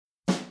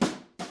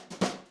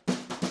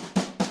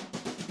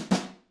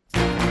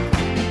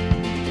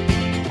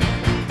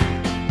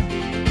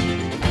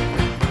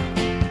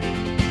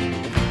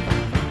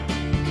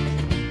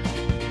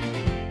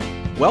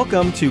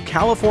Welcome to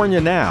California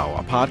Now,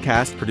 a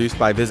podcast produced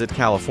by Visit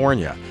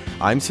California.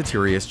 I'm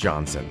Soterios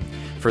Johnson.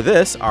 For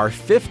this, our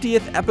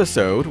 50th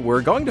episode,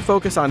 we're going to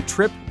focus on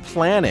trip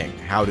planning,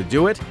 how to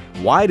do it,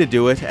 why to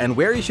do it, and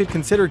where you should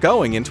consider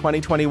going in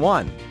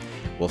 2021.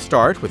 We'll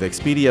start with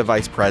Expedia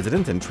Vice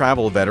President and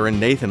travel veteran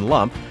Nathan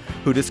Lump,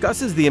 who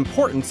discusses the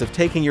importance of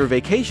taking your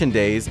vacation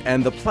days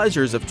and the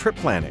pleasures of trip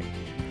planning.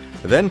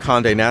 Then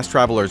Condé Nast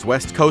Traveler's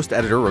West Coast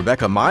editor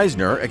Rebecca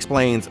Misner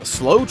explains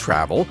slow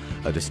travel,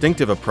 a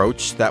distinctive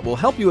approach that will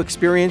help you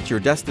experience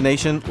your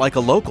destination like a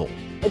local.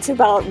 It's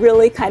about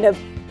really kind of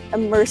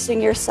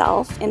immersing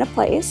yourself in a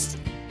place,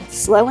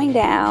 slowing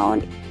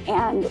down,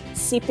 and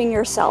seeping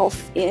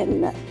yourself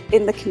in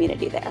the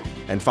community there.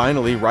 And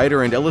finally,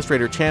 writer and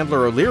illustrator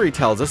Chandler O'Leary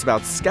tells us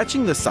about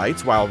sketching the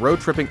sights while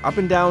road tripping up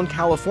and down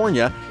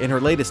California in her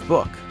latest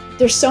book.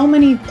 There's so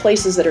many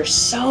places that are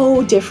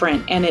so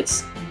different, and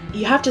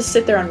you have to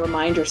sit there and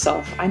remind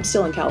yourself, I'm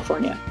still in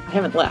California. I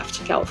haven't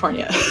left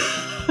California.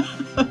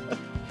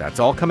 That's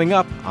all coming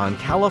up on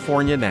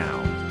California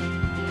Now.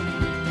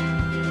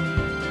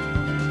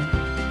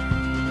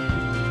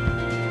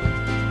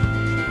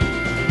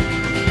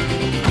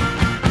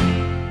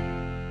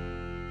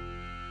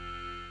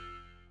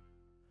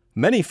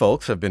 Many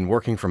folks have been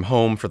working from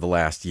home for the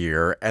last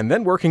year and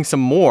then working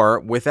some more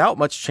without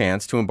much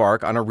chance to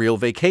embark on a real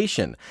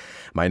vacation.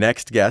 My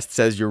next guest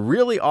says you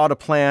really ought to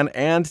plan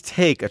and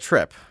take a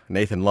trip.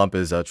 Nathan Lump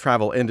is a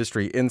travel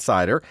industry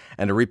insider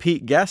and a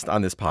repeat guest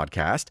on this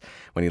podcast.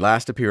 When he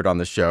last appeared on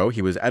the show,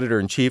 he was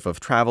editor-in-chief of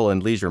Travel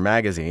and Leisure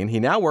magazine. He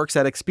now works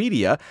at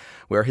Expedia,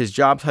 where his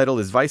job title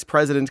is Vice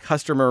President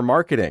Customer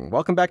Marketing.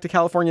 Welcome back to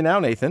California Now,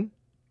 Nathan.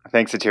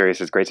 Thanks,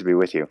 Soterios. It's great to be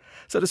with you.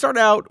 So to start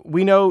out,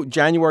 we know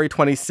January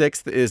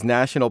 26th is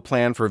National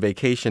Plan for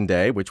Vacation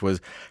Day, which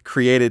was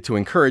created to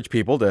encourage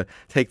people to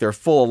take their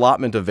full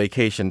allotment of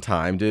vacation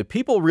time. Do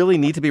people really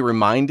need to be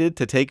reminded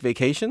to take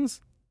vacations?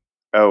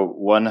 Oh,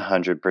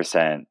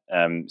 100%.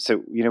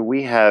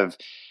 We have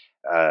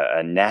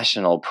a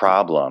national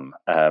problem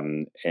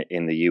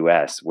in the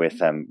U.S. with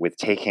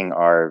taking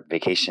our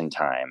vacation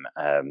time.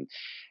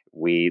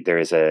 There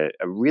is a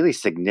really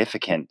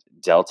significant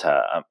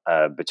delta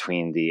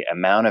between the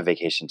amount of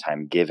vacation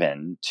time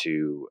given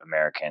to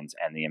Americans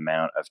and the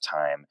amount of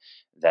time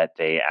that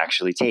they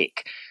actually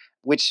take,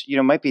 which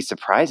might be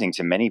surprising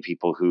to many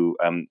people who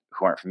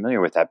aren't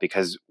familiar with that,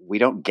 because we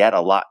don't get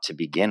a lot to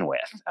begin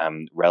with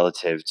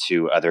relative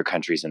to other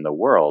countries in the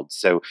world.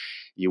 So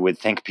you would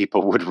think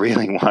people would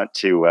really want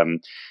to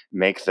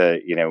make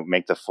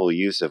the full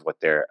use of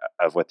what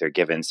they're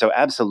given. So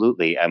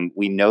absolutely,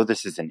 we know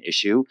this is an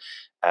issue.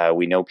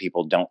 We know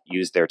people don't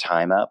use their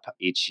time up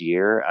each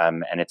year,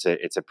 and it's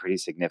a pretty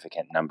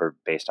significant number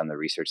based on the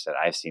research that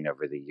I've seen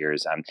over the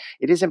years.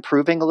 It is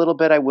improving a little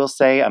bit, I will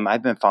say.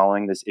 I've been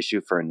following this issue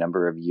for a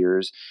number of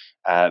years,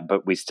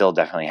 but we still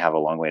definitely have a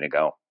long way to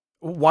go.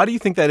 Why do you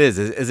think that is?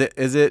 Is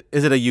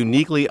it a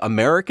uniquely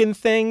American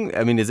thing?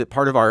 I mean, is it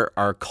part of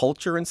our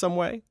culture in some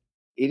way?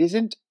 It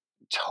isn't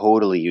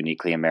totally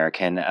uniquely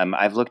American.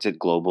 I've looked at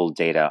global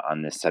data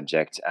on this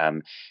subject.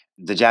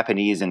 The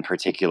Japanese, in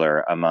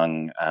particular,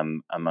 among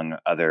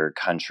other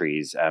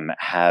countries,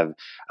 have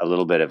a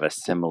little bit of a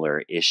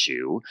similar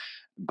issue.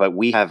 But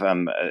we have,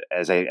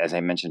 as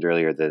I mentioned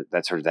earlier,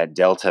 that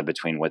delta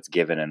between what's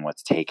given and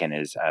what's taken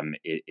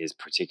is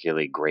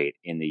particularly great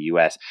in the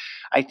U.S.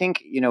 I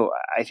think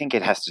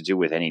it has to do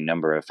with any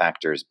number of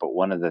factors. But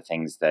one of the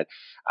things that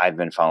I've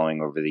been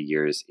following over the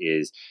years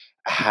is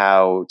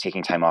how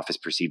taking time off is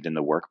perceived in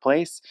the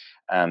workplace.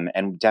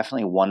 And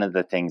definitely one of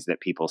the things that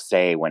people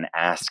say when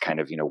asked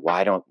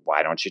why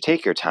don't you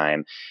take your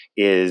time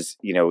is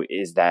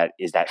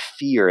that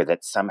fear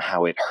that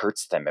somehow it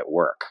hurts them at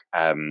work,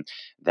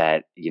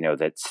 that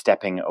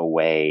stepping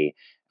away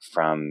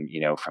from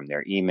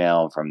their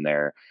email, from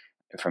their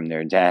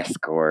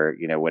desk, or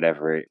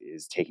whatever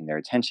is taking their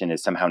attention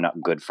is somehow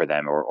not good for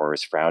them, or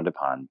is frowned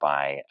upon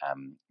by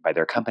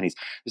their companies.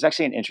 There's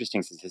actually an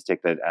interesting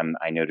statistic that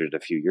I noted a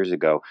few years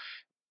ago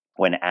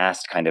when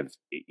asked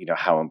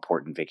how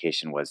important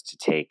vacation was to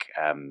take.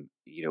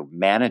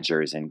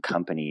 Managers and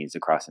companies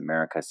across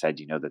America said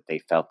that they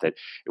felt that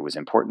it was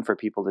important for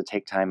people to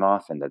take time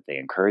off and that they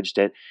encouraged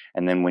it.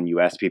 And then when you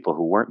asked people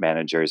who weren't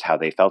managers how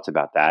they felt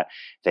about that,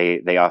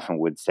 they often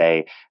would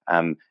say,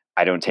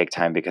 I don't take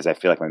time because I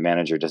feel like my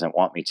manager doesn't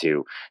want me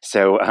to.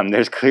 So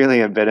there's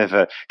clearly a bit of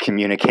a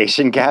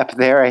communication gap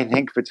there, I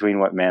think, between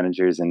what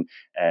managers and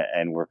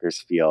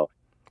workers feel.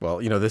 Well,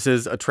 this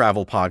is a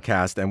travel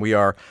podcast, and we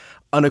are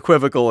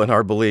unequivocal in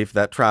our belief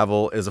that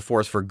travel is a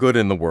force for good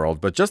in the world.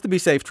 But just to be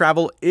safe,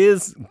 travel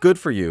is good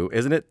for you,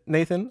 isn't it,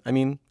 Nathan? I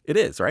mean, it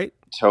is, right?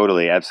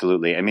 Totally,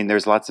 absolutely. I mean,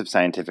 there's lots of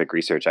scientific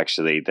research,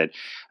 actually, that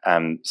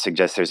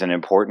suggests there's an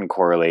important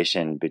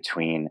correlation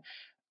between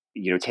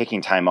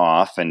taking time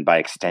off and by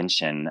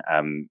extension,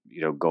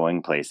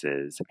 going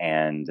places,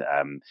 and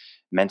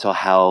mental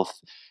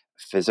health,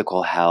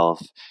 physical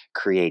health,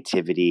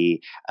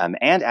 creativity, and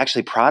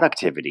actually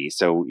productivity.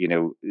 So,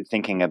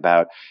 thinking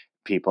about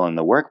people in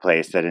the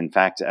workplace that, in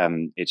fact,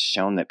 it's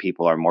shown that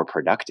people are more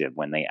productive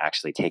when they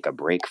actually take a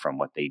break from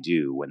what they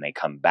do. When they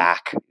come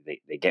back,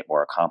 they get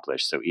more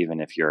accomplished. So even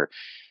if you're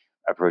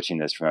approaching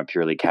this from a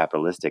purely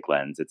capitalistic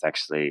lens, it's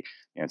actually,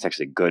 it's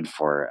actually good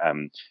for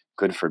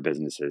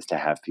businesses to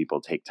have people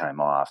take time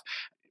off.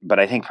 But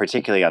I think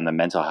particularly on the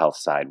mental health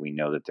side, we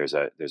know that there's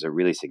a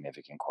really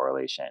significant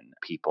correlation.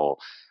 People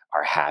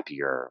are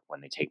happier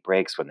when they take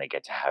breaks, when they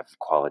get to have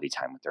quality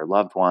time with their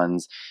loved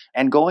ones,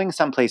 and going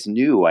someplace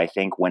new. I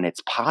think when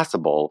it's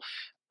possible,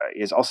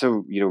 is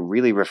also,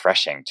 really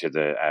refreshing to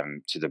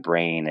the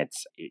brain.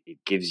 It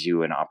gives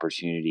you an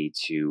opportunity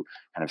to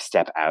kind of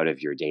step out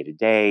of your day to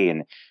day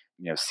and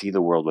see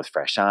the world with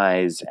fresh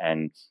eyes.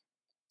 And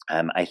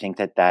I think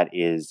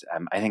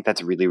I think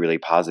that's really, really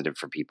positive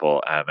for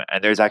people.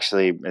 And there's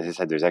actually, as I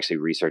said, there's actually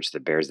research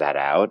that bears that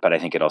out. But I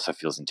think it also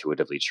feels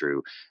intuitively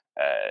true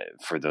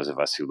for those of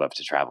us who love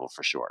to travel,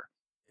 for sure.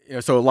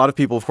 So a lot of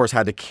people, of course,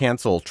 had to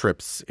cancel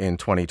trips in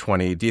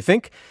 2020. Do you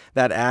think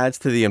that adds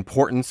to the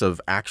importance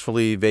of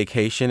actually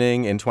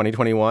vacationing in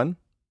 2021?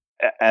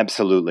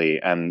 Absolutely.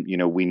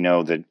 We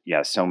know that,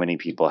 yeah, so many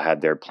people had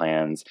their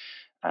plans,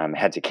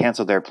 had to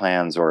cancel their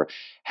plans, or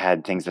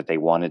had things that they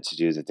wanted to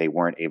do that they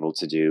weren't able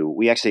to do.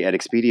 We actually at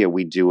Expedia,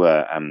 we do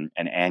an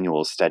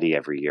annual study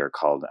every year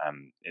called,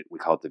 we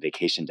call it the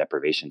Vacation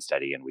Deprivation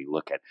Study. And we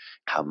look at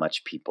how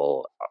much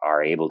people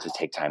are able to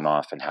take time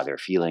off and how they're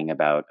feeling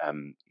about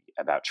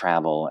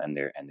travel and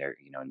their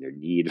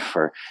need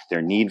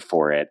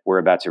for it. We're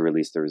about to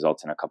release the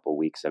results in a couple of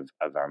weeks of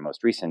our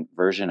most recent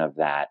version of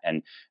that.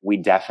 And we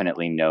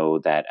definitely know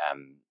that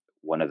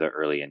one of the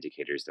early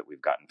indicators that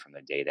we've gotten from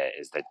the data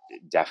is that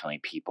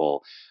definitely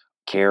people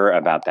care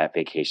about that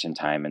vacation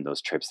time and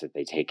those trips that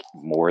they take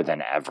more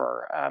than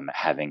ever,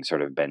 having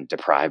sort of been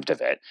deprived of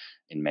it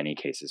in many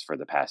cases for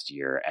the past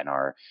year, and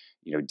are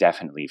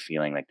definitely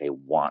feeling like they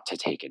want to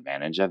take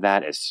advantage of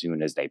that as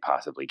soon as they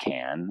possibly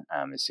can,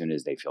 as soon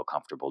as they feel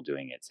comfortable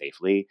doing it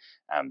safely.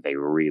 They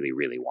really,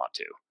 really want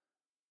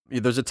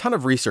to. There's a ton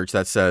of research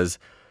that says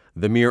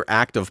the mere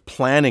act of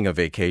planning a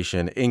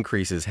vacation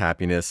increases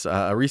happiness.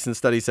 A recent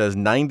study says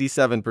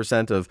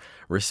 97% of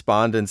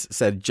respondents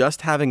said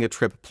just having a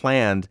trip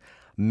planned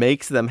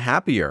makes them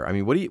happier. I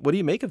mean, what do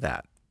you make of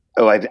that?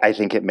 Oh, I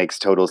think it makes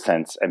total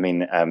sense. I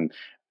mean,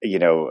 you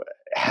know,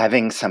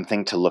 having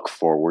something to look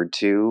forward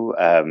to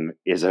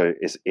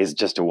is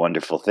just a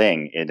wonderful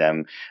thing. It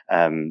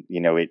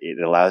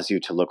allows you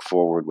to look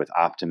forward with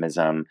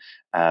optimism,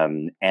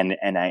 and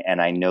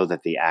I know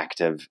that the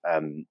act of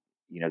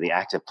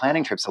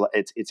planning trips.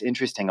 It's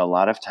interesting. A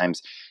lot of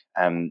times,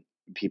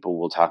 people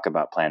will talk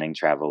about planning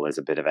travel as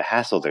a bit of a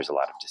hassle. There's a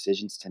lot of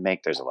decisions to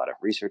make. There's a lot of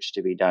research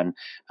to be done.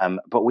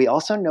 But we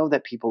also know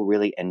that people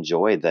really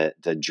enjoy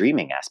the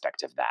dreaming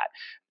aspect of that.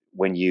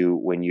 When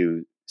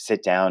you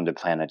sit down to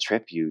plan a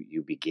trip,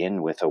 you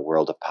begin with a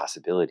world of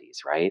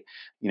possibilities, right?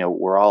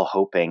 We're all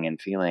hoping and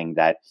feeling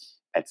that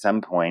at some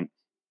point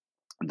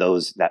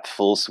that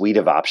full suite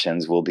of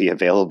options will be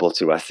available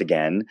to us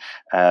again,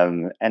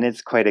 and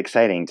it's quite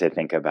exciting to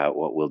think about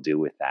what we'll do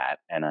with that.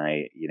 And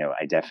I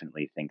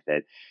definitely think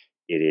that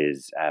it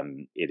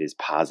is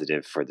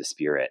positive for the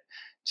spirit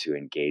to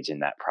engage in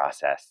that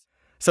process.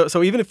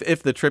 So even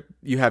if the trip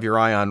you have your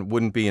eye on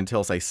wouldn't be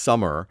until, say,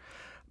 summer,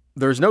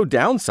 there's no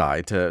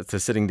downside to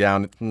sitting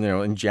down,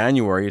 in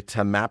January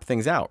to map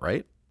things out,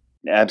 right?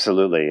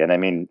 Absolutely. And I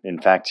mean,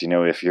 in fact,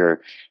 if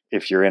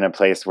you're in a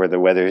place where the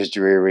weather is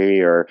dreary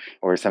or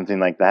something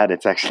like that,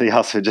 it's actually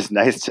also just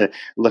nice to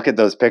look at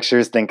those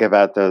pictures, think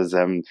about those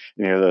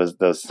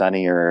those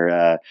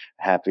sunnier,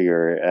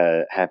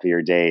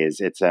 happier days.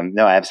 It's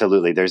no,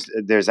 absolutely.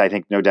 There's I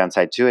think no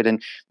downside to it.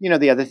 And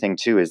the other thing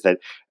too is that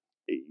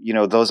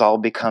those all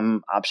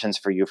become options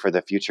for you for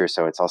the future.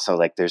 So it's also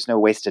like there's no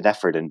wasted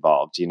effort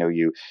involved.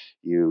 You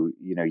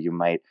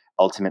might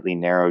ultimately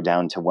narrow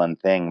down to one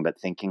thing, but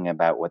thinking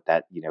about what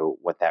that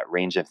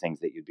range of things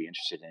that you'd be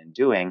interested in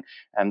doing,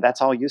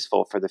 that's all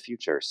useful for the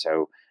future.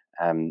 So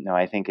no,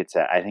 I think it's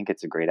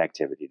a great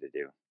activity to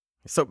do.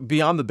 So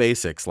beyond the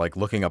basics, like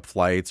looking up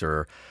flights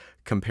or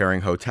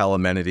comparing hotel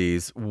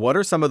amenities, what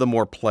are some of the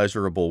more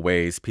pleasurable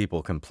ways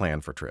people can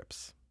plan for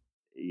trips?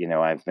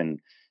 I've been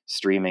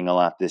streaming a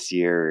lot this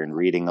year and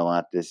reading a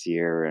lot this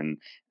year, and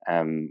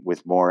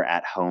with more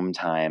at home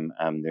time,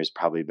 there's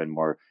probably been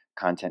more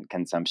content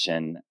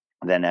consumption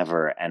than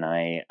ever. And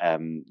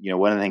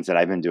one of the things that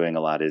I've been doing a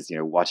lot is,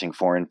 watching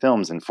foreign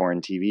films and foreign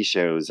TV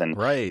shows, and,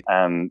 Right.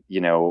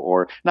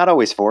 or not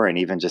always foreign,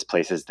 even just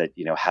places that,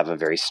 have a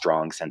very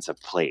strong sense of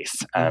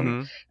place.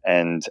 Mm-hmm.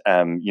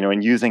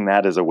 And using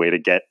that as a way to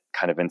get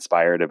kind of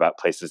inspired about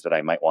places that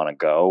I might want to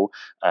go,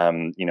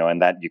 and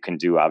that you can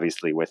do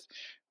obviously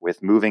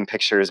with moving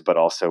pictures, but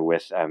also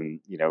with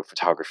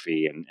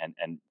photography,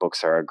 and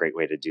books are a great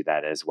way to do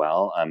that as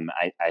well.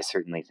 I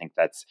certainly think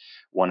that's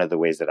one of the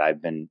ways that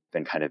I've been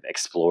kind of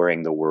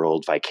exploring the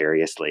world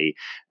vicariously.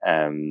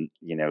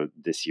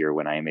 This year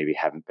when I maybe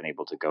haven't been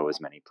able to go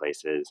as many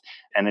places,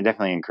 and I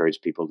definitely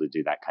encourage people to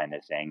do that kind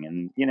of thing.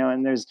 And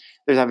there's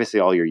obviously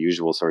all your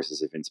usual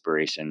sources of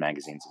inspiration,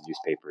 magazines and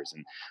newspapers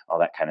and all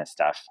that kind of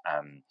stuff.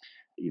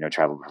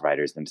 Travel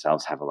providers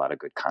themselves have a lot of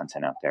good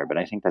content out there, but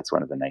I think that's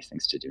one of the nice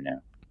things to do now.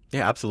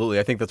 Yeah, absolutely.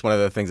 I think that's one of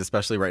the things,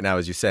 especially right now,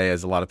 as you say,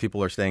 as a lot of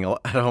people are staying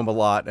at home a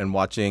lot and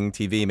watching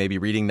TV, maybe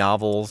reading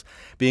novels,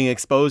 being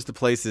exposed to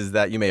places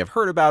that you may have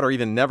heard about or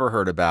even never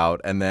heard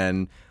about, and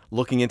then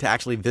looking into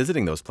actually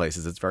visiting those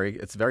places. It's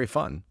very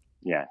fun.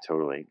 Yeah,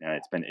 totally.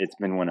 It's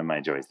been one of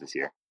my joys this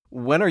year.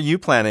 When are you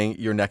planning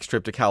your next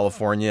trip to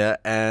California,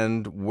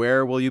 and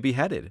where will you be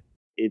headed?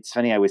 It's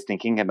funny, I was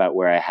thinking about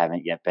where I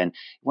haven't yet been.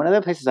 One of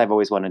the places I've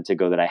always wanted to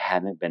go that I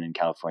haven't been in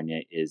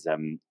California is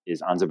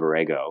Anza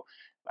Borrego.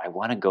 I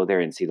want to go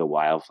there and see the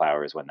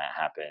wildflowers when that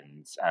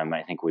happens.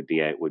 I think would be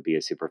a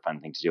super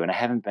fun thing to do. And I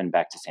haven't been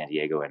back to San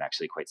Diego in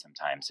actually quite some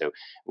time, so it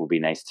would be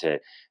nice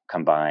to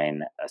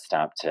combine a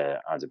stop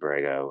to Anza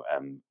Borrego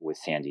with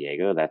San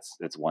Diego.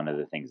 That's one of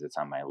the things that's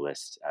on my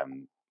list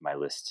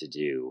to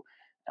do,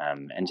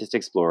 and just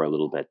explore a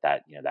little bit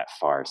that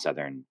far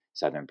southern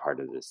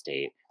part of the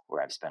state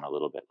where I've spent a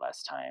little bit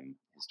less time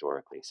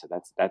historically. So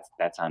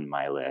that's on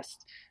my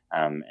list.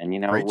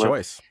 Great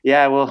choice.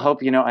 Yeah, we'll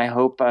hope. I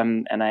hope,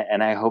 and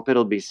I hope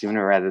it'll be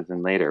sooner rather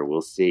than later.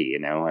 We'll see.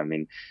 I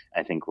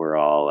think we're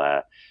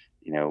all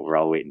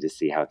waiting to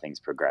see how things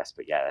progress.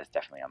 But yeah, that's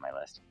definitely on my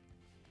list.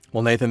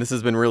 Well, Nathan, this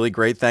has been really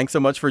great. Thanks so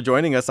much for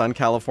joining us on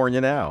California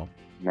Now.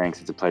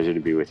 Thanks. It's a pleasure to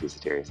be with you,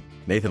 Soterios.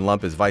 Nathan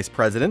Lump is Vice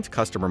President,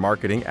 Customer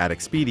Marketing at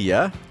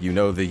Expedia. You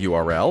know the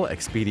URL,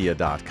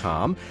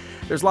 expedia.com.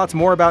 There's lots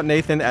more about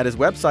Nathan at his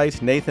website,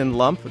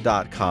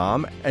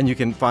 nathanlump.com, and you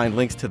can find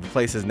links to the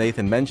places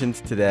Nathan mentioned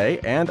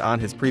today and on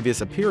his previous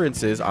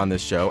appearances on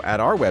this show at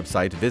our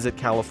website,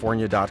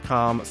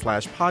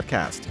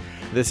 visitcalifornia.com/podcast.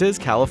 This is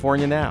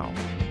California Now.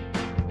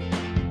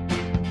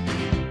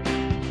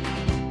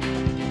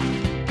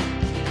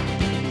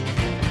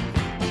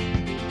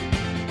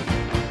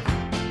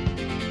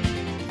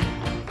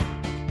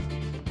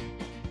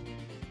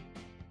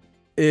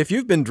 If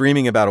you've been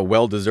dreaming about a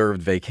well-deserved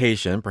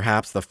vacation,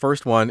 perhaps the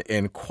first one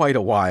in quite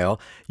a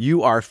while,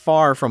 you are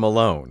far from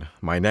alone.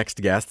 My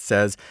next guest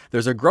says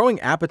there's a growing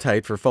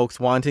appetite for folks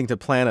wanting to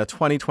plan a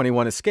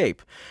 2021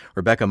 escape.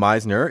 Rebecca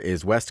Misner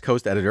is West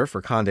Coast editor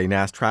for Condé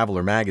Nast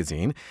Traveler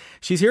magazine.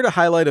 She's here to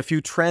highlight a few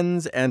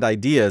trends and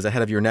ideas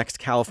ahead of your next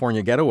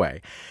California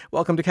getaway.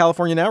 Welcome to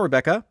California Now,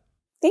 Rebecca.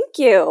 Thank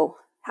you.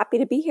 Happy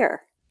to be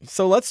here.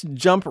 So let's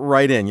jump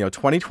right in.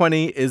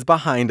 2020 is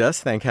behind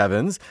us, thank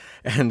heavens.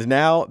 And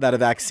now that a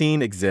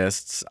vaccine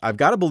exists, I've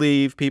got to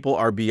believe people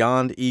are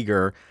beyond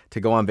eager to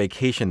go on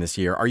vacation this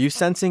year. Are you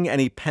sensing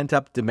any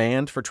pent-up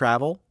demand for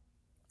travel?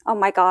 Oh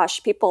my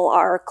gosh, people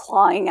are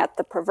clawing at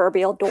the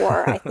proverbial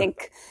door. I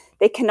think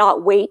they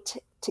cannot wait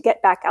to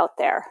get back out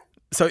there.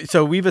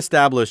 So we've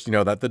established,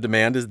 that the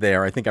demand is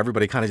there. I think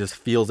everybody kind of just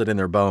feels it in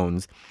their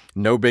bones.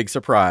 No big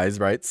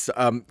surprise, right?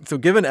 So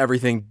given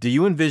everything, do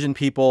you envision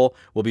people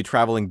will be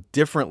traveling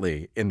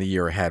differently in the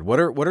year ahead? What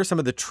are some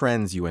of the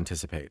trends you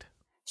anticipate?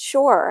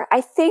 Sure.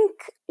 I think,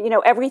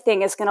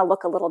 everything is going to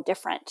look a little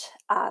different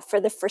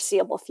for the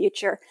foreseeable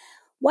future.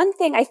 One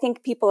thing I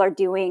think people are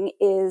doing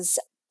is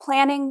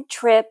planning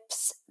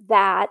trips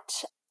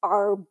that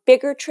are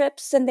bigger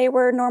trips than they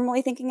were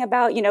normally thinking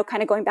about,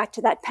 kind of going back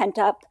to that pent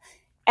up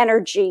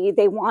energy.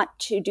 They want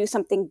to do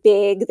something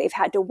big. They've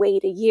had to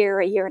wait a year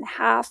and a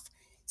half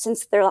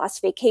since their last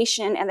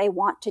vacation, and they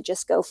want to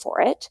just go for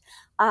it.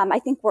 I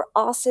think we're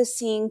also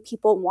seeing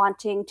people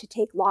wanting to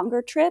take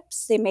longer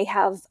trips. They may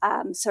have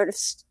sort of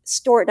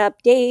stored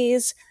up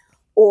days,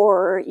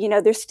 or,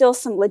 there's still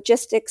some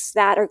logistics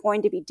that are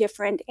going to be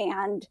different,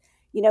 and,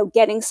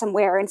 getting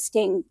somewhere and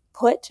staying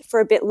put for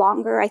a bit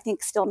longer, I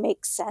think still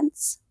makes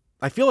sense.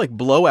 I feel like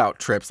blowout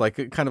trips,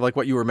 kind of like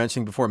what you were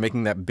mentioning before,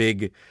 making that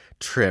big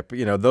trip,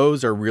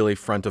 those are really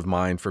front of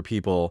mind for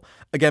people,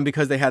 again,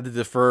 because they had to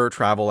defer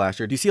travel last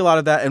year. Do you see a lot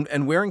of that?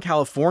 And where in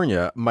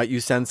California might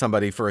you send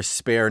somebody for a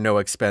spare, no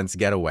expense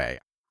getaway?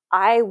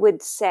 I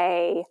would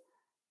say,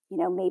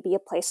 maybe a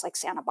place like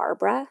Santa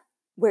Barbara,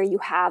 where you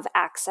have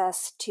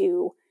access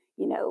to,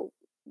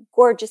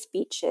 gorgeous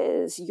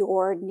beaches.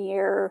 You're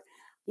near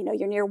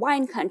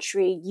wine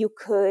country. You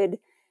could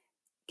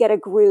get a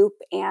group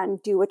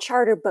and do a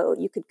charter boat.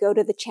 You could go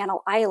to the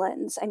Channel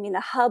Islands. I mean,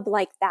 a hub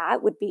like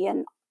that would be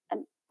an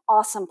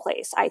awesome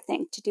place, I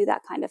think, to do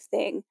that kind of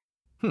thing.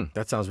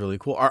 That sounds really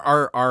cool.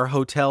 Are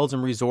hotels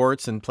and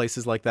resorts and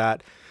places like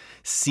that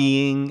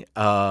seeing,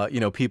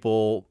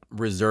 people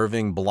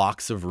reserving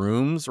blocks of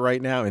rooms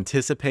right now,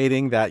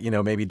 anticipating that,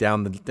 maybe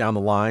down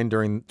the line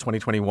during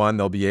 2021,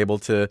 they'll be able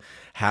to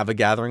have a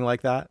gathering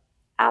like that?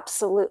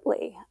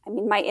 Absolutely. I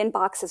mean, my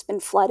inbox has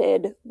been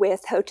flooded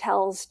with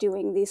hotels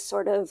doing these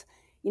sort of,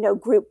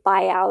 group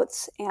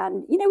buyouts.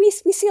 And, we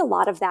see a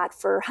lot of that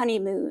for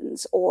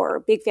honeymoons or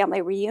big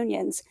family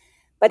reunions,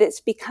 but it's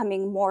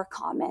becoming more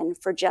common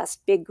for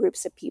just big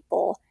groups of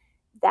people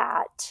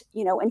that,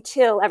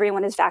 until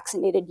everyone is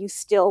vaccinated, you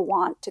still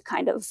want to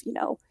kind of,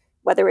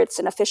 whether it's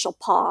an official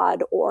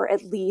pod or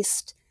at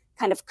least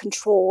kind of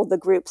control the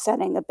group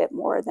setting a bit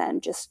more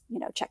than just,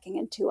 checking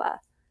into a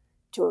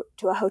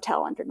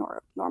hotel under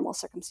normal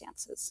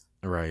circumstances.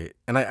 Right.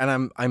 And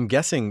I'm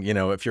guessing,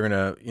 if you're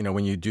gonna,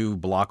 when you do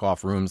block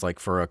off rooms like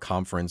for a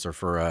conference or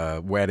for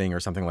a wedding or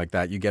something like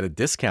that, you get a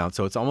discount.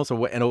 So it's almost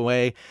in a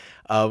way,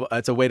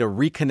 it's a way to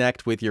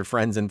reconnect with your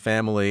friends and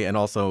family, and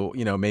also,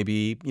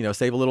 maybe,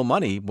 save a little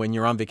money when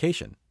you're on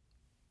vacation.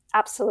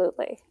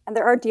 Absolutely. And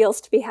there are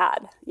deals to be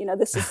had.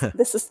 This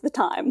is the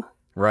time.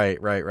 Right.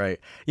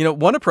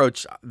 One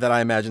approach that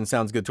I imagine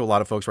sounds good to a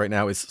lot of folks right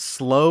now is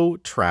slow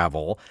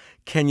travel.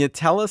 Can you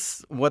tell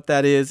us what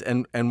that is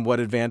and what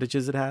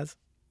advantages it has?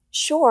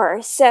 Sure.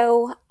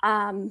 So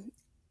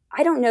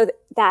I don't know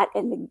that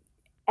an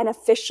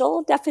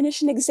official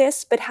definition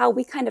exists, but how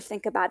we kind of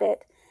think about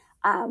it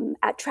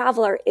at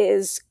Traveler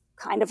is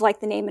kind of like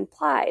the name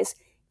implies.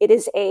 It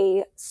is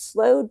a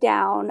slowed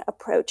down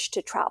approach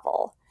to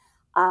travel.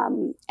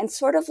 And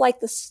sort of like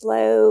the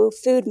slow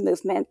food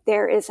movement,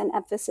 there is an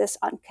emphasis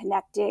on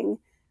connecting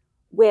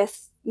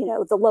with,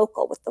 the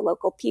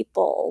local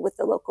people, with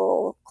the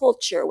local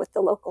culture, with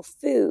the local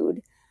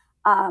food.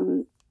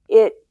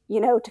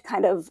 To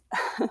kind of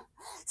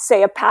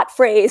say a pat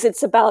phrase,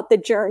 it's about the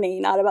journey,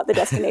 not about the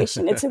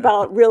destination. It's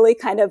about really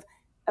kind of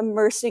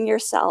immersing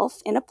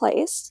yourself in a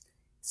place,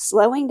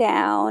 slowing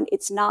down.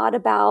 It's not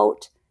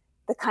about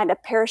the kind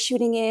of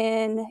parachuting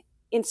in,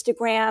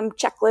 Instagram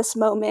checklist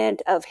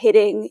moment of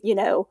hitting,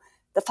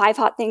 the 5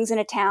 hot things in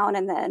a town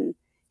and then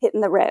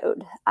hitting the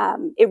road.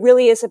 It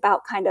really is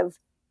about kind of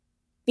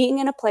being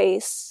in a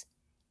place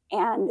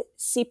and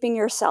seeping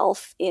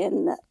yourself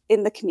in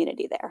the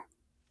community there.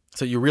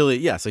 So you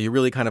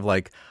really kind of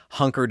like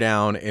hunker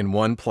down in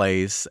one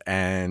place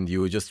and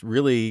you would just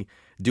really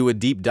do a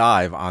deep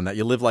dive on that.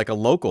 You live like a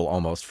local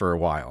almost for a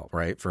while,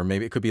 right? For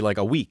maybe it could be like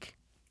a week.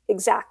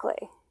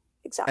 Exactly.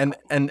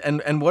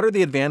 And what are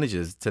the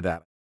advantages to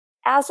that?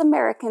 As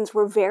Americans,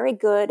 we're very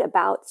good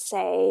about,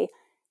 say,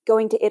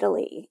 going to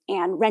Italy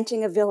and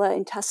renting a villa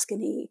in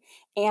Tuscany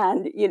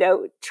and,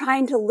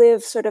 trying to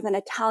live sort of an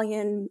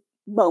Italian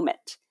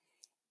moment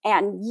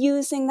and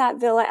using that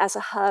villa as a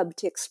hub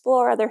to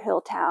explore other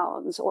hill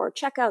towns or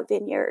check out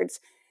vineyards,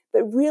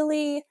 but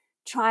really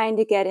trying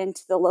to get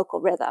into the local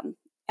rhythm.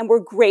 And we're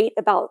great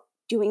about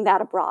doing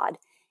that abroad.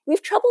 We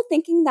have trouble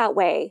thinking that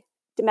way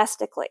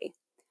domestically,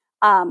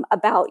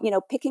 about,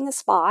 picking a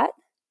spot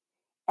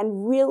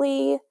and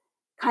really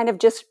kind of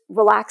just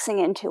relaxing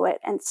into it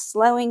and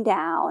slowing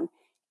down.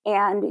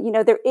 And,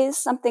 there is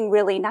something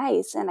really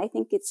nice. And I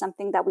think it's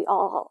something that we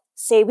all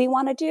say we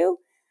want to do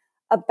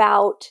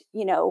about,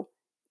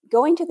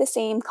 going to the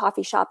same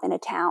coffee shop in a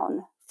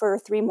town for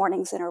 3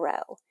 mornings in a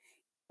row,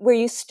 where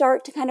you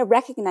start to kind of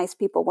recognize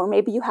people, where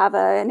maybe you have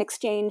an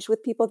exchange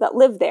with people that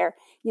live there.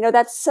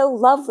 That's so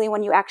lovely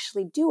when you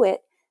actually do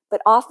it,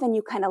 but often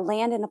you kind of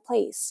land in a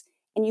place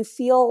and you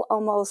feel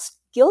almost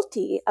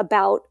guilty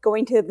about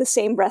going to the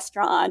same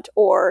restaurant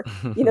or,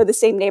 the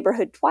same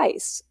neighborhood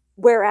twice.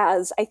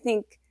 Whereas I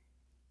think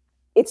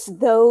it's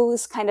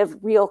those kind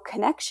of real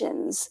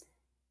connections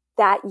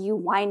that you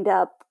wind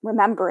up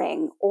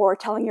remembering or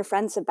telling your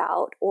friends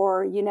about,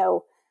 or,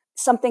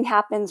 something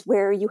happens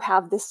where you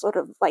have this sort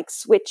of like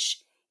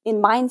switch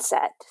in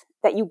mindset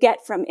that you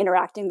get from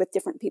interacting with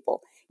different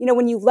people.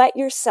 When you let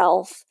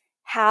yourself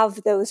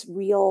have those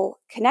real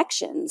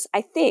connections,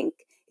 I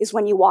think is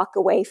when you walk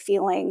away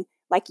feeling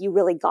like you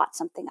really got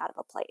something out of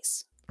a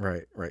place.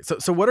 Right.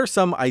 So what are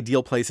some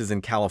ideal places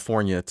in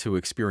California to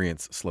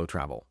experience slow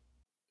travel?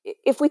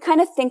 If we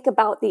kind of think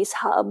about these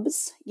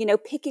hubs,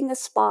 picking a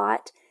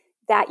spot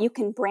that you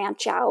can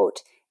branch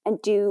out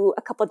and do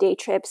a couple day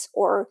trips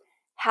or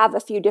have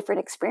a few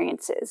different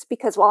experiences.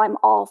 Because while I'm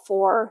all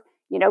for,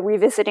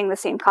 revisiting the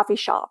same coffee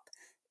shop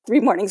 3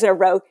 mornings in a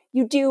row,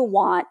 you do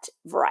want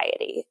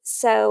variety.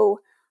 So,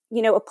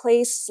 a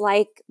place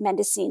like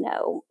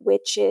Mendocino,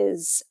 which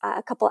is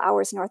a couple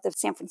hours north of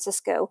San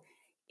Francisco,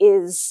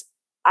 is,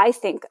 I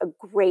think, a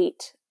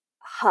great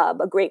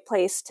hub, a great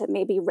place to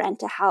maybe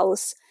rent a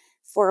house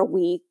for a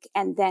week.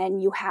 And then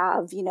you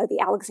have, the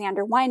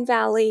Alexander Wine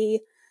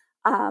Valley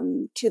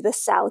to the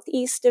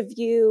southeast of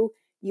you.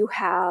 You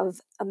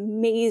have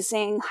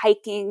amazing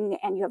hiking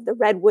and you have the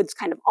redwoods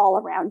kind of all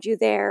around you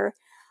there.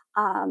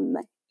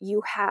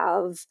 You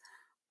have,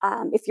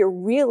 if you're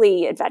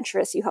really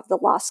adventurous, you have the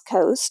Lost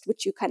Coast,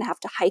 which you kind of have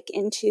to hike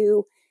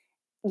into.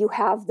 You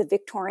have the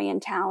Victorian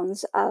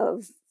towns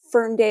of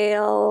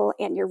Ferndale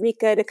and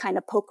Eureka to kind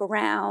of poke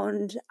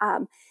around.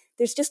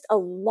 There's just a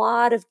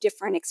lot of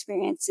different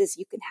experiences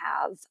you can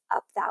have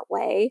up that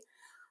way.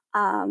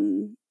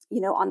 On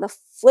the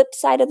flip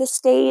side of the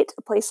state,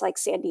 a place like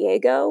San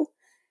Diego,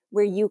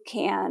 where you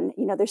can,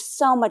 there's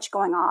so much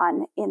going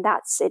on in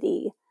that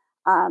city.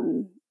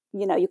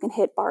 You can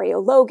hit Barrio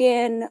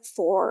Logan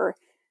for,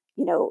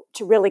 to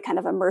really kind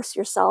of immerse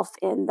yourself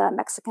in the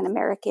Mexican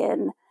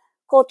American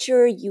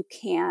culture. You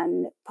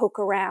can poke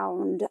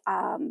around,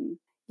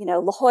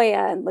 La Jolla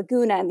and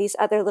Laguna and these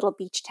other little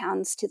beach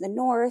towns to the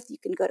north. You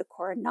can go to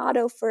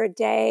Coronado for a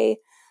day.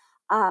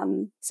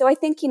 So I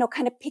think,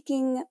 kind of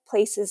picking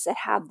places that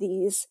have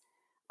these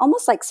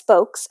almost like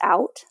spokes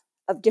out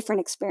of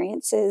different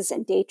experiences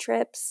and day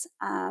trips.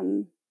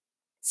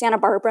 Santa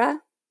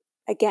Barbara,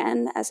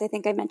 again, as I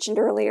think I mentioned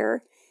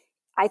earlier,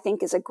 I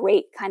think is a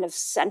great kind of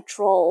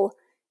central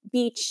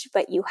beach,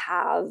 but you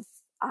have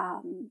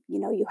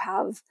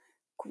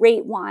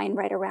great wine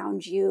right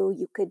around you.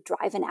 You could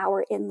drive an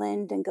hour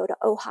inland and go to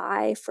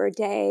Ojai for a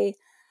day.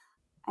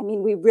 I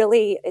mean,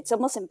 it's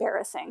almost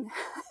embarrassing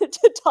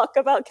to talk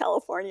about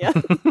California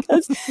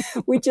because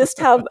we just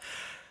have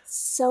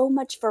so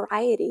much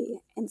variety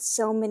and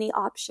so many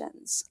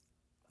options.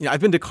 I've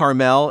been to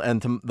Carmel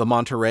and to the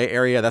Monterey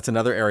area. That's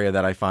another area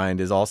that I find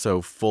is also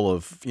full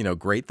of,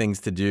 great things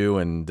to do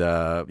and,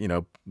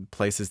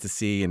 places to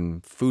see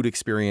and food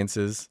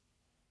experiences.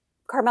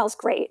 Carmel's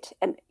great.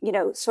 And,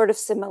 sort of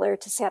similar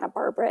to Santa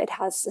Barbara, it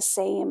has the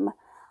same,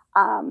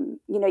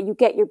 you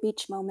get your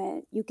beach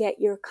moment, you get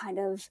your kind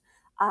of,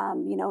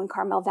 in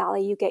Carmel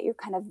Valley, you get your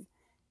kind of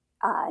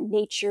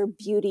nature,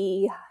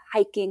 beauty,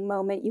 hiking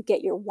moment, you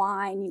get your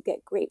wine, you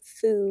get great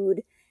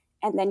food.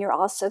 And then you're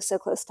also so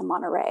close to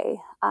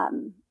Monterey,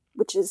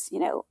 which is,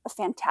 a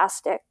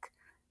fantastic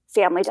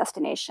family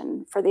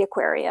destination for the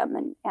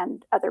aquarium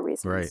and other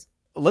reasons. Right.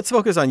 Let's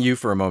focus on you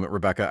for a moment,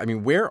 Rebecca. I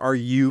mean, where are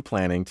you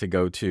planning to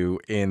go to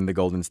in the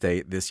Golden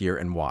State this year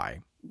and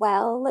why?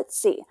 Well, let's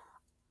see.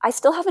 I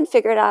still haven't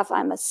figured out if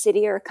I'm a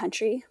city or a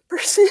country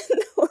person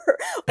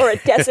or a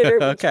desert or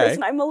beach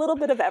person. I'm a little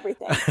bit of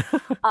everything.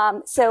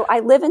 So I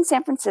live in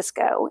San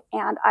Francisco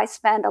and I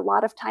spend a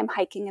lot of time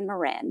hiking in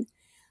Marin.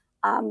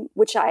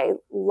 Which I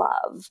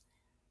love,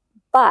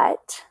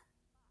 but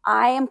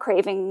I am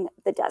craving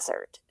the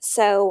desert.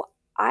 So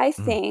I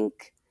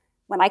think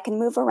when I can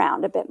move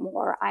around a bit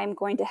more, I'm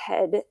going to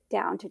head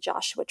down to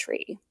Joshua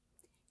Tree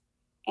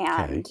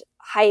and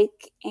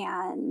hike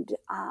and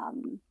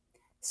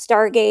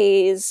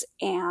stargaze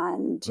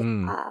and,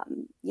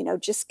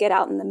 just get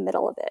out in the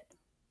middle of it.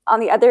 On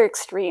the other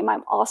extreme,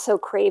 I'm also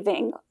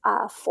craving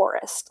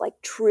forest, like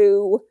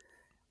true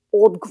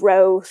old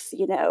growth,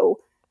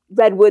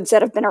 redwoods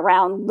that have been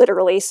around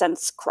literally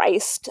since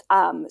Christ.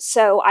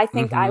 So I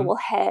think I will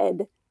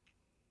head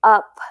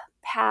up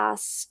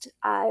past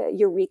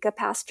Eureka,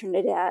 past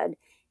Trinidad,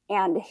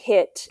 and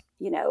hit,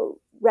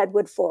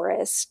 redwood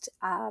forest.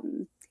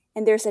 And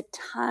there's a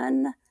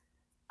ton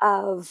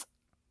of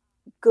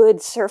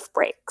good surf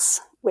breaks,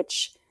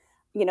 which,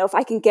 if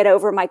I can get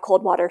over my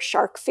cold water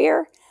shark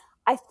fear,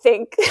 I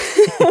think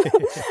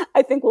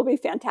I think will be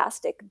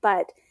fantastic.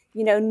 But,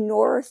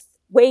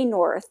 way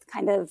north,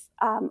 kind of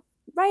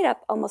right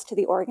up almost to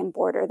the Oregon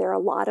border, there are a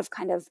lot of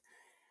kind of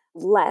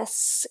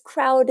less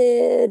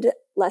crowded,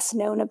 less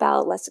known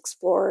about, less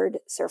explored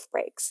surf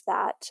breaks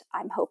that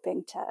I'm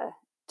hoping to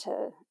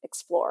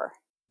explore.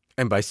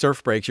 And by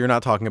surf breaks, you're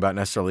not talking about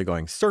necessarily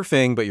going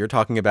surfing, but you're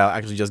talking about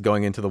actually just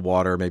going into the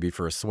water maybe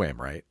for a swim,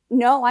 right?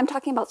 No, I'm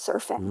talking about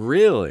surfing.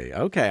 Really?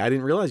 Okay. I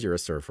didn't realize you're a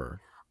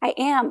surfer. I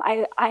am.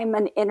 I'm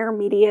an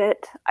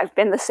intermediate. I've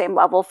been the same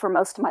level for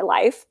most of my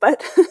life,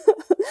 but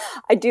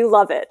I do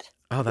love it.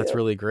 Oh, that's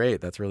really great.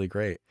 That's really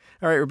great.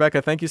 All right,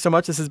 Rebecca, thank you so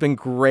much. This has been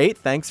great.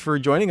 Thanks for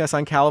joining us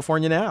on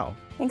California Now.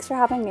 Thanks for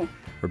having me.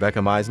 Rebecca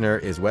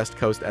Misner is West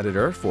Coast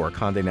editor for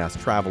Condé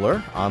Nast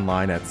Traveler,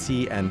 online at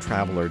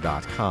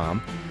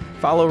cntraveler.com.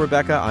 Follow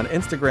Rebecca on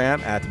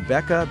Instagram at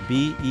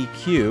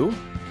BeccaBEQ.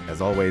 As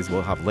always,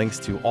 we'll have links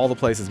to all the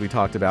places we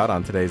talked about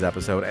on today's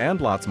episode and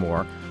lots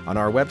more on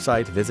our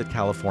website,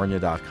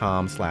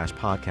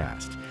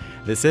 visitcalifornia.com/podcast.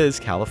 This is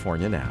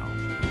California Now.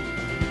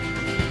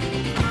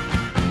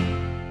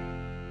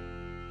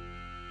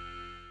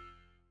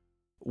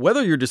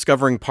 Whether you're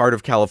discovering part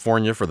of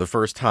California for the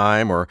first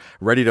time or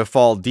ready to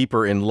fall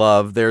deeper in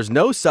love, there's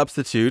no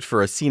substitute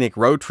for a scenic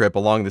road trip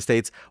along the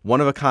state's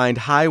one-of-a-kind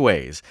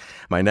highways.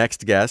 My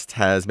next guest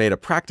has made a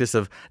practice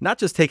of not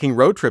just taking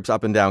road trips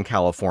up and down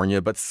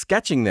California, but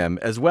sketching them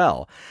as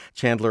well.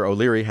 Chandler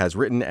O'Leary has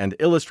written and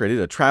illustrated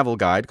a travel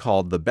guide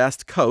called The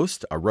Best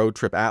Coast, a road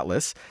trip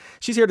atlas.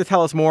 She's here to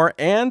tell us more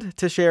and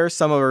to share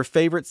some of her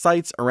favorite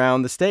sites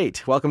around the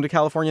state. Welcome to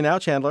California Now,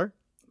 Chandler.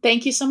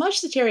 Thank you so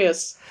much,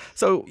 Soterios.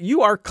 So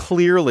you are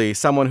clearly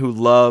someone who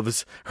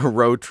loves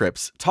road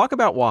trips. Talk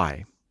about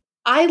why.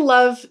 I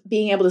love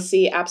being able to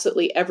see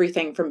absolutely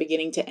everything from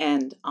beginning to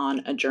end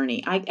on a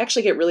journey. I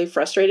actually get really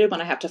frustrated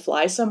when I have to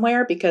fly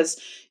somewhere because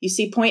you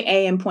see point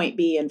A and point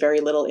B and very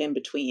little in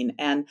between.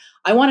 And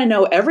I want to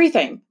know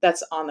everything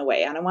that's on the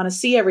way and I want to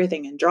see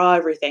everything and draw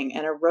everything.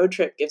 And a road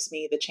trip gives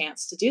me the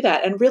chance to do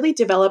that and really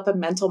develop a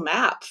mental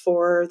map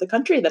for the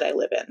country that I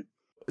live in.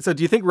 So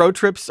do you think road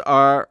trips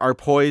are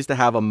poised to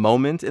have a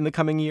moment in the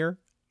coming year?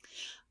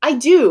 I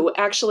do,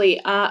 actually.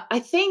 I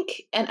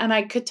think, and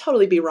I could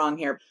totally be wrong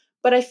here,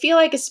 but I feel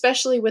like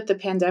especially with the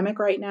pandemic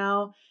right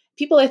now,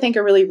 people I think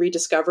are really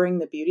rediscovering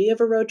the beauty of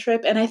a road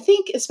trip. And I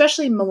think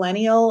especially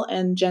millennial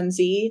and Gen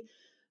Z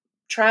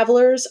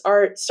travelers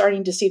are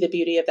starting to see the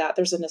beauty of that.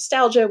 There's a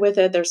nostalgia with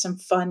it. There's some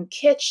fun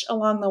kitsch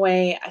along the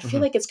way. I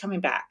feel like it's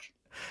coming back.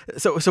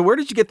 So where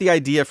did you get the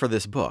idea for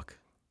this book?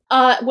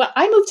 Well,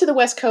 I moved to the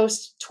West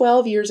Coast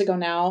 12 years ago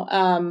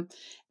now.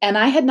 And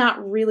I had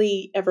not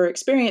really ever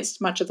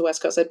experienced much of the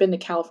West Coast. I'd been to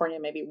California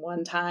maybe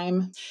one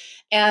time.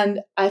 And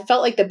I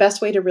felt like the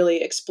best way to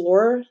really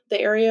explore the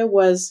area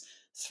was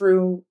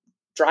through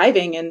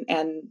driving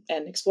and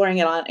exploring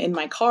it in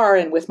my car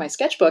and with my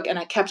sketchbook. And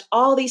I kept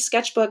all these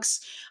sketchbooks.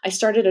 I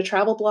started a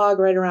travel blog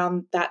right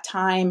around that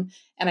time.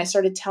 And I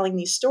started telling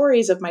these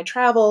stories of my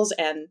travels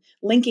and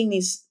linking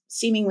these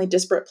seemingly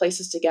disparate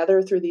places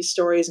together through these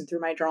stories and through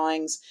my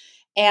drawings.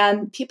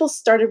 And people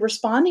started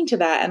responding to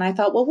that. And I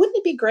thought, well, wouldn't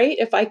it be great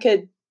if I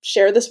could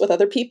share this with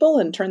other people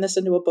and turn this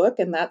into a book?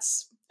 And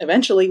that's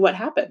eventually what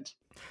happened.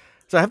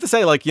 So I have to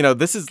say,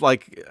 this is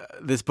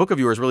this book of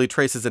yours really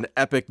traces an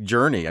epic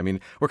journey. I mean,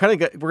 we're going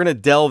to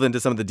delve into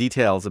some of the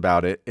details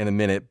about it in a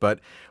minute, but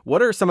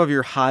what are some of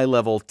your high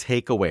level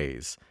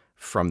takeaways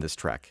from this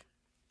trek?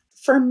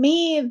 For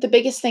me, the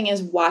biggest thing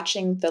is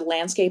watching the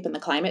landscape and the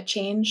climate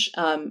change.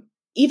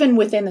 Even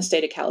within the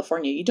state of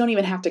California, you don't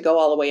even have to go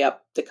all the way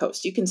up the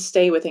coast. You can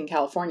stay within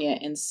California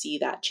and see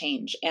that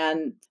change.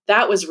 And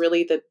that was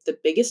really the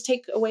biggest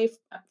takeaway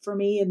for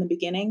me in the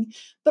beginning,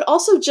 but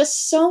also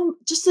just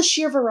the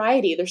sheer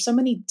variety. There's so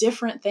many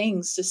different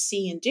things to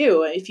see and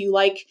do. If you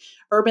like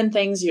urban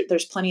things,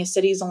 there's plenty of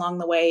cities along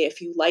the way. If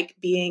you like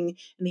being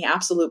in the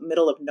absolute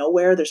middle of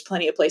nowhere, there's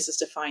plenty of places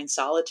to find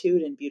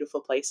solitude and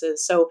beautiful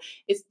places. So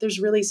there's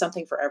really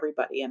something for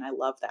everybody. And I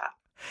love that.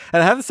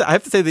 And I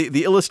have to say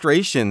the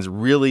illustrations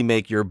really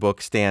make your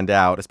book stand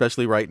out,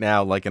 especially right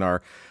now, like in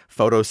our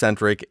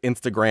photocentric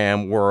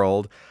Instagram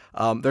world.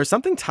 There's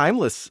something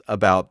timeless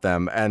about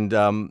them,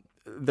 and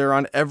they're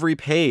on every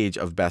page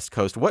of Best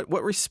Coast.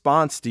 What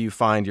response do you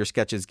find your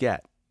sketches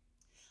get?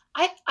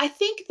 I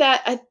think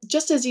that,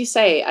 just as you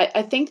say,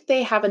 I think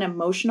they have an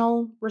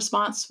emotional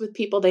response with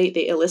people.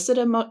 They elicit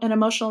an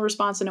emotional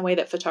response in a way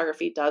that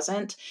photography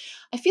doesn't.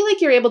 I feel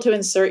like you're able to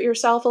insert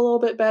yourself a little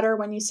bit better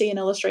when you see an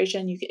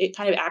illustration. It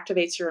kind of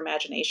activates your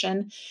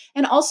imagination.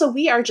 And also,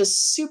 we are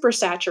just super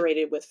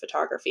saturated with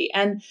photography.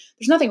 And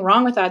there's nothing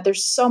wrong with that.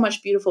 There's so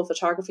much beautiful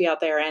photography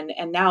out there.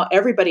 And now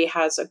everybody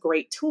has a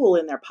great tool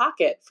in their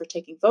pocket for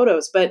taking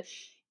photos. But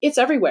it's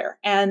everywhere.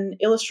 And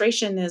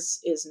illustration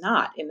is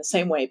not in the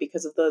same way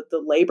because of the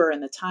labor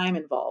and the time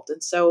involved.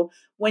 And so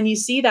when you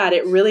see that,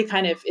 it really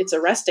it's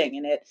arresting,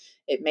 and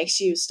it makes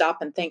you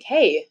stop and think,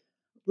 hey,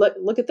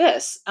 look at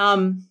this.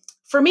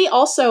 For me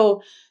also,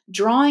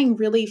 drawing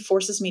really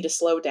forces me to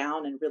slow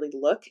down and really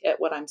look at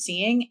what I'm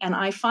seeing. And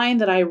I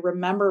find that I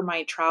remember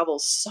my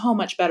travels so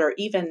much better,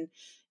 even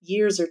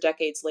years or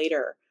decades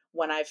later,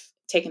 when I've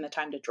taken the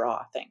time to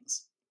draw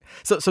things.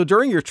 So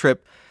during your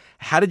trip,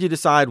 how did you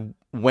decide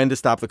when to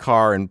stop the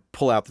car and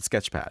pull out the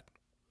sketch pad?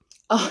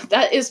 Oh,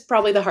 that is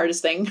probably the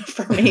hardest thing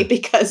for me,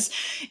 because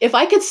if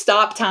I could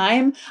stop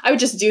time, I would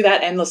just do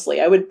that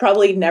endlessly. I would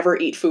probably never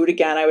eat food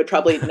again. I would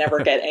probably never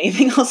get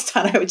anything else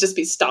done. I would just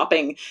be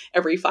stopping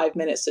every 5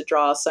 minutes to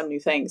draw some new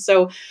thing.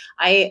 So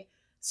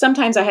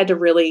sometimes I had to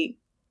really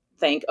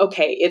think,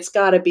 okay, it's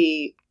got to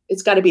be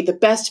the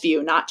best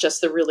view, not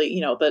just the really,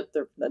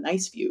 the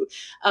nice view.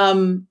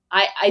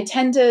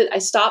 I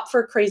stop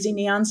for crazy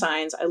neon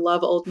signs. I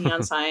love old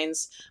neon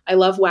signs. I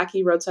love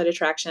wacky roadside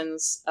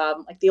attractions,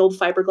 like the old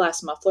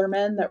fiberglass muffler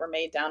men that were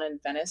made down in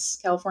Venice,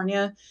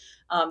 California.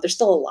 There's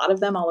still a lot of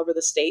them all over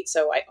the state,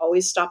 so I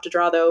always stop to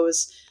draw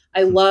those.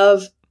 I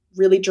love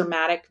really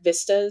dramatic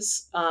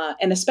vistas,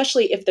 and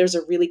especially if there's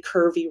a really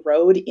curvy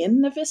road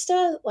in the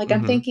vista. Like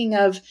I'm thinking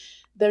of,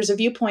 there's a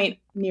viewpoint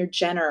near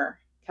Jenner,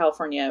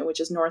 California, which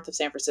is north of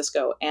San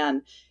Francisco.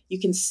 And you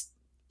can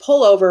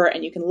pull over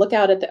and you can look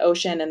out at the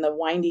ocean and the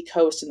windy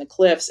coast and the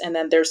cliffs. And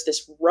then there's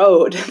this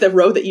road, the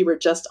road that you were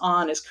just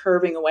on is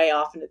curving away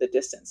off into the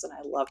distance. And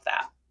I love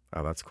that.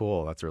 Oh, that's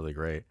cool. That's really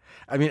great.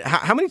 I mean,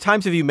 how many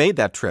times have you made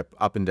that trip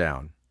up and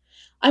down?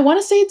 I want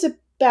to say it's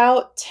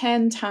about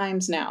 10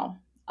 times now.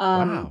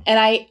 Wow.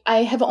 And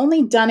I have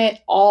only done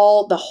it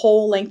the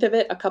whole length of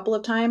it a couple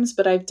of times,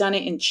 but I've done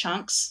it in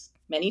chunks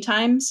many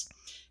times.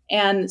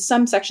 And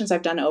some sections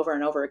I've done over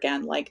and over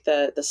again, like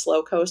the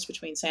slow coast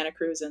between Santa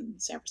Cruz and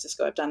San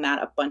Francisco. I've done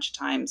that a bunch of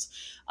times.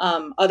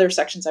 Other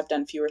sections I've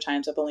done fewer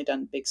times. I've only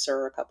done Big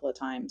Sur a couple of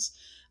times.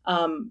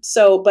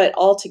 But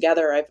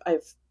altogether,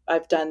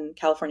 I've done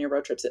California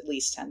road trips at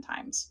least 10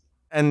 times.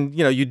 And,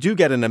 you do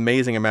get an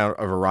amazing amount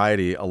of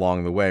variety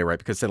along the way, right?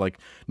 Because say like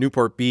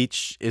Newport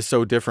Beach is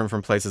so different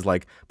from places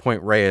like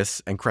Point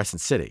Reyes and Crescent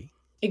City.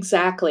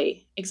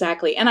 Exactly.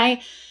 And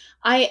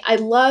I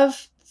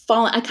love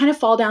I kind of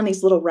fall down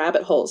these little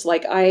rabbit holes.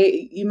 Like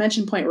you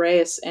mentioned Point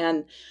Reyes,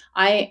 and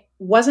I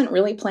wasn't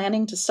really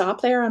planning to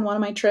stop there on one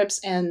of my trips.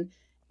 And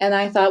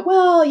I thought,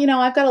 well,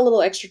 I've got a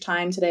little extra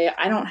time today.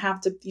 I don't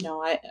have to,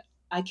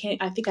 I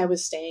think I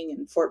was staying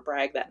in Fort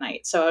Bragg that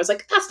night. So I was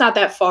like, that's not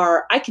that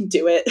far. I can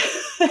do it.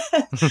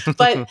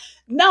 But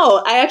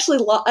no, I actually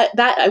I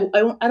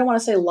don't want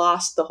to say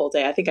lost the whole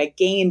day. I think I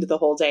gained the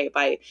whole day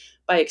by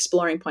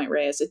exploring Point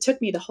Reyes. It took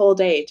me the whole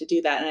day to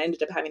do that. And I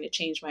ended up having to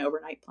change my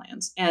overnight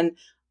plans. And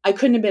I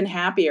couldn't have been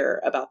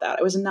happier about that.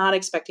 I was not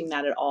expecting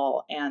that at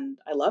all. And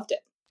I loved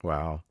it.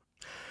 Wow.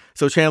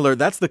 So Chandler,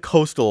 that's the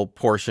coastal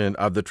portion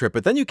of the trip,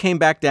 but then you came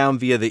back down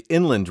via the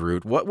inland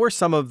route. What were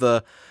some of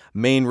the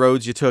main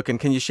roads you took, and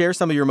can you share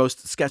some of your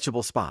most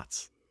sketchable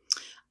spots?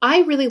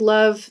 I really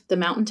love the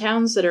mountain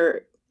towns that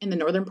are in the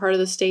northern part of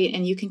the state,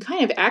 and you can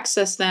kind of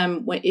access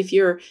them if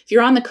you're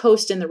on the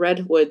coast in the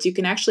redwoods. You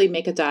can actually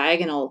make a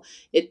diagonal.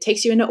 It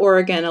takes you into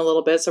Oregon a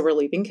little bit, so we're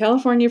leaving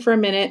California for a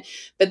minute,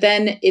 but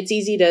then it's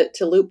easy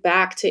to loop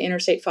back to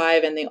Interstate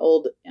 5 and the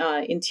old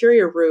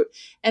interior route.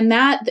 And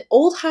the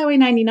old Highway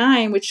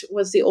 99, which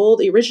was the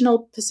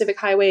original Pacific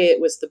Highway, it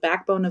was the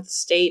backbone of the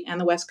state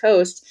and the West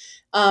Coast.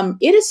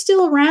 It is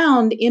still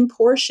around in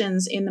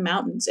portions in the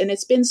mountains, and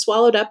it's been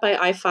swallowed up by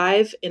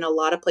I-5 in a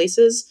lot of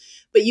places,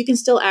 but you can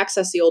still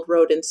access the old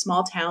road in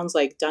small towns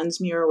like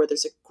Dunsmuir, where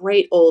there's a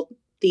great old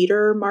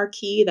theater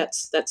marquee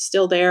that's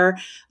still there.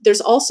 There's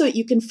also,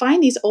 you can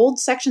find these old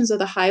sections of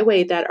the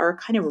highway that are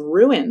kind of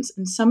ruins,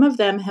 and some of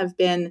them have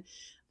been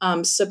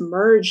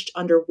submerged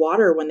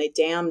underwater when they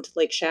dammed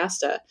Lake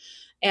Shasta.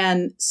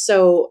 And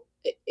so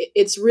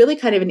it's really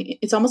kind of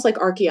it's almost like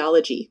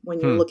archaeology when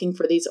you're looking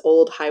for these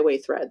old highway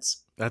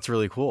threads. That's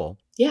really cool.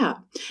 Yeah.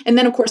 And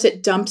then, of course,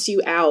 it dumps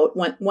you out.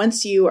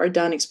 Once you are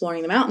done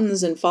exploring the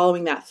mountains and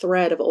following that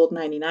thread of Old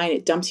 99,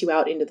 it dumps you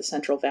out into the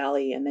Central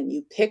Valley. And then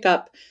you pick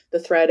up the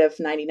thread of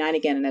 99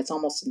 again, and it's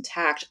almost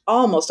intact,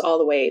 almost all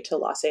the way to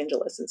Los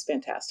Angeles. It's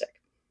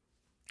fantastic.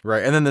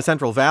 Right. And then the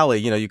Central Valley,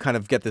 you kind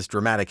of get this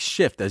dramatic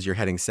shift as you're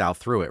heading south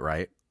through it,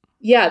 right?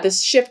 Yeah,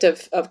 this shift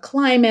of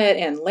climate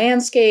and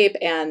landscape,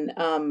 and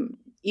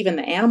even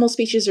the animal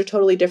species are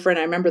totally different.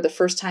 I remember the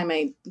first time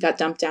I got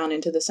dumped down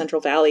into the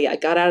Central Valley, I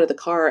got out of the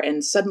car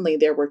and suddenly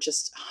there were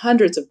just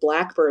hundreds of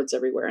blackbirds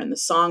everywhere, and the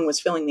song was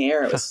filling the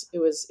air. It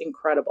was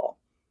incredible.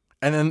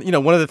 And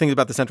then, one of the things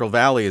about the Central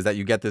Valley is that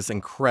you get this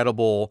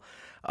incredible,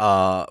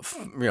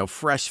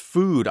 fresh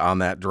food on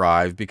that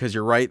drive because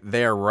you're right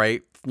there,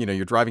 right?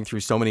 You're driving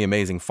through so many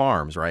amazing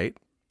farms, right?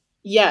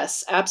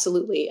 Yes,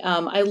 absolutely.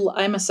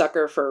 I'm a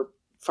sucker for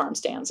farm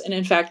stands. And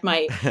in fact,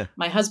 my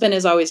husband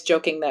is always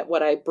joking that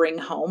what I bring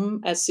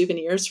home as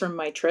souvenirs from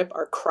my trip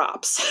are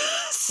crops.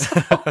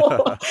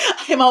 So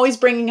I'm always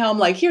bringing home,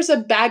 like, here's a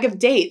bag of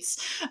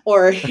dates,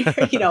 or,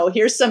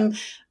 here's some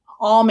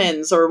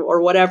almonds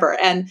or whatever.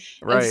 And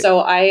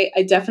so I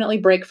definitely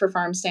break for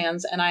farm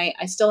stands. And I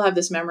still have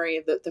this memory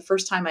of the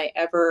first time I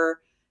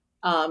ever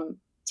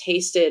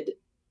tasted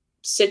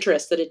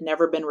citrus that had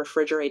never been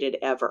refrigerated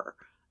ever.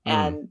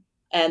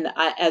 And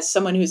I, as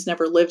someone who's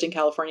never lived in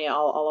California, I'll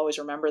always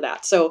remember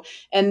that. So,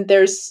 and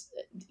there's,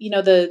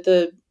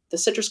 the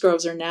citrus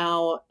groves are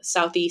now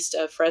southeast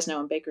of Fresno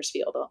and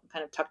Bakersfield,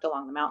 kind of tucked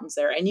along the mountains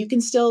there. And you can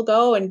still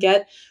go and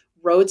get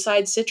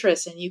roadside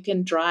citrus, and you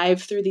can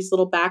drive through these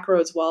little back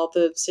roads while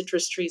the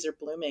citrus trees are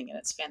blooming, and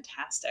it's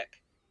fantastic.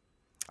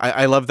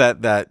 I love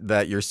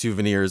that your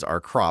souvenirs are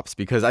crops,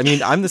 because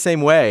I'm the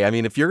same way.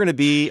 If you're going to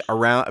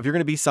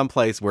be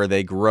someplace where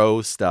they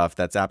grow stuff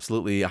that's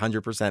absolutely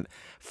 100%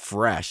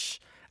 fresh,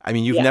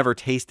 you've never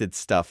tasted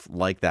stuff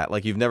like that.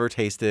 Like, you've never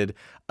tasted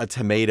a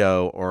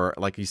tomato or,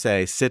 like you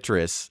say,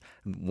 citrus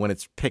when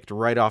it's picked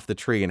right off the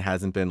tree and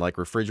hasn't been like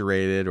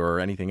refrigerated or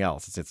anything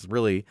else. It's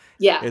really,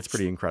 it's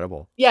pretty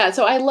incredible. Yeah.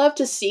 So I love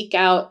to seek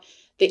out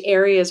the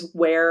areas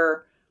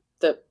where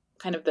the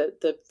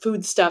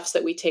foodstuffs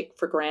that we take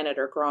for granted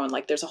are grown.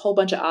 Like, there's a whole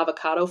bunch of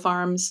avocado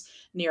farms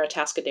near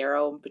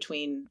Atascadero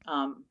between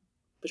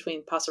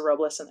Paso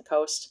Robles and the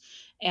coast.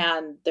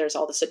 And there's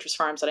all the citrus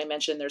farms that I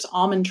mentioned. There's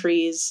almond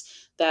trees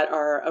that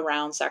are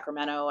around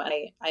Sacramento. And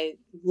I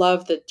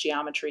love the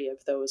geometry of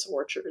those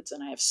orchards.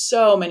 And I have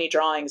so many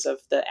drawings of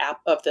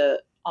the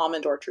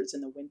almond orchards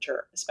in the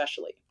winter,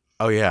 especially.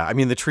 Oh, yeah.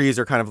 The trees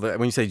are kind of,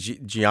 when you say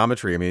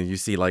geometry, you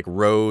see like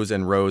rows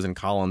and rows and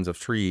columns of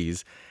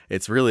trees.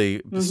 It's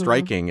really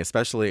striking,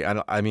 especially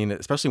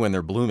when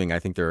they're blooming. I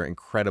think they're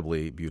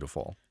incredibly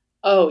beautiful.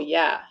 Oh,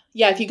 yeah.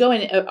 Yeah. If you go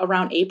in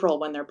around April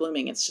when they're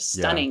blooming, it's just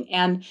stunning.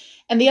 Yeah.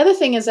 And the other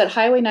thing is that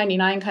Highway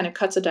 99 kind of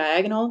cuts a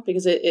diagonal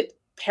because it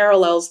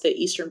parallels the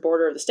eastern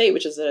border of the state,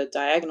 which is at a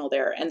diagonal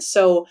there. And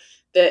so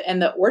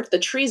the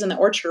trees in the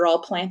orchard are all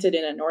planted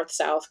in a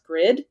north-south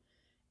grid.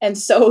 And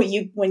so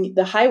when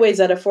the highway's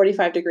at a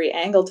 45-degree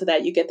angle to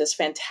that, you get this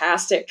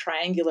fantastic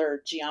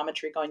triangular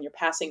geometry going. You're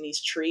passing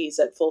these trees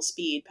at full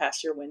speed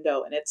past your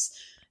window, and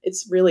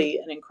it's really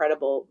an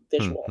incredible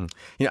visual.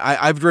 Mm-hmm.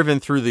 I've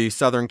driven through the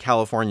Southern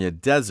California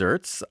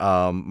deserts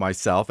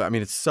myself.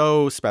 It's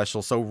so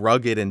special, so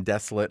rugged and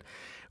desolate.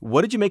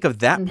 What did you make of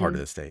that part of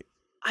the state?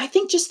 I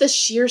think just the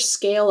sheer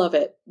scale of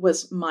it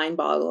was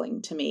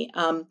mind-boggling to me.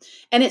 And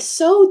it's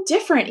so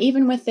different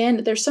even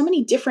there's so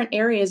many different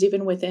areas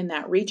even within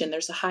that region.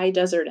 There's a high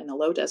desert and a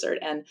low desert.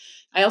 And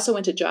I also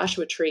went to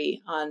Joshua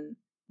Tree on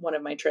one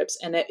of my trips,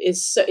 and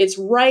it's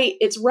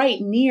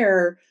right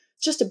near,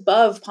 just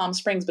above Palm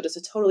Springs, but it's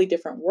a totally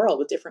different world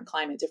with different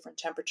climate, different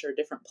temperature,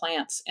 different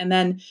plants. And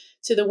then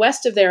to the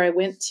west of there, I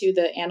went to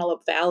the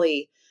Antelope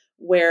Valley,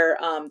 where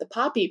the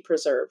poppy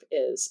preserve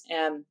is,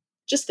 and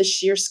just the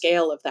sheer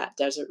scale of that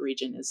desert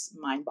region is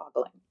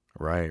mind-boggling.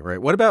 Right,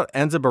 right. What about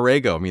Enza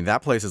Borrego? I mean,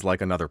 that place is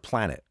like another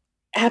planet.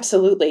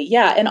 Absolutely.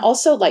 Yeah. And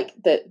also like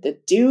the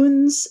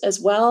dunes as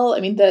well. I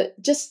mean,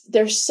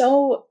 there's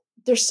so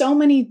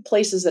many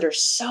places that are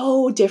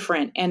so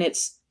different, and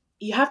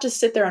you have to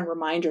sit there and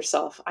remind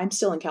yourself, I'm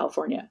still in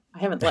California. I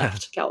haven't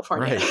left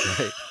California.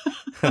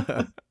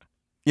 Right.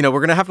 We're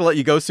going to have to let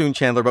you go soon,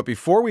 Chandler. But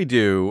before we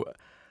do,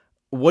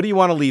 what do you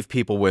want to leave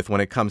people with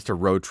when it comes to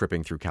road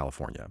tripping through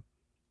California?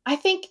 I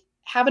think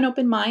have an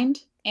open mind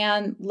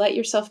and let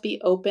yourself be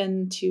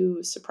open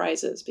to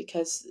surprises,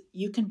 because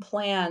you can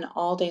plan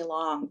all day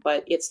long,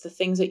 but it's the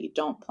things that you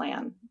don't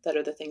plan that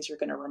are the things you're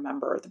going to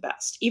remember the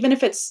best. Even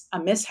if it's a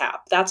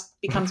mishap, that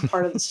becomes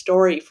part of the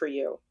story for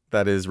you.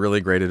 That is really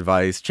great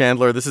advice.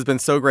 Chandler, this has been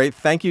so great.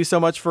 Thank you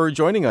so much for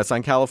joining us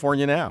on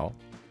California Now.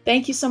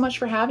 Thank you so much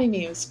for having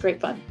me. It was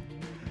great fun.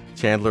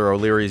 Chandler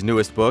O'Leary's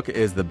newest book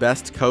is The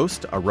Best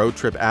Coast, a road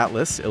trip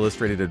atlas,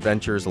 illustrated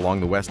adventures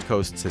along the West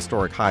Coast's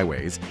historic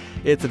highways.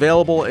 It's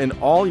available in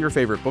all your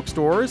favorite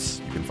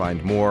bookstores. You can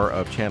find more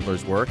of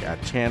Chandler's work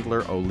at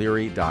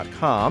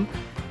chandleroleary.com.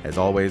 As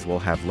always, we'll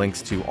have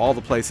links to all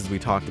the places we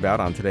talked about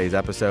on today's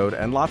episode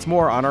and lots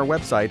more on our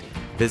website,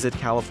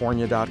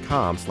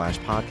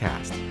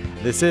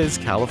 visitcalifornia.com/podcast. This is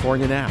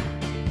California Now.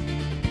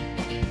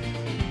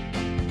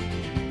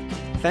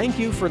 Thank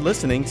you for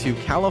listening to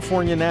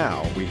California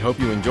Now. We hope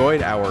you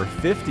enjoyed our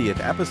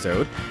 50th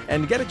episode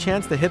and get a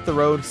chance to hit the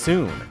road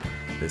soon.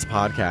 This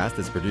podcast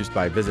is produced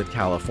by Visit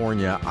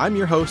California. I'm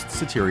your host,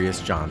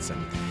 Soterios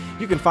Johnson.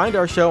 You can find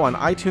our show on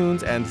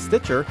iTunes and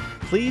Stitcher.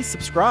 Please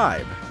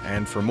subscribe.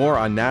 And for more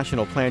on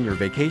National Plan Your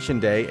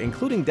Vacation Day,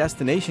 including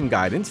destination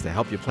guidance to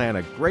help you plan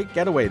a great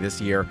getaway this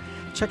year,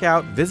 check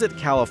out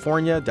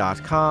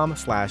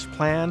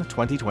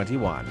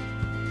visitcalifornia.com/plan2021.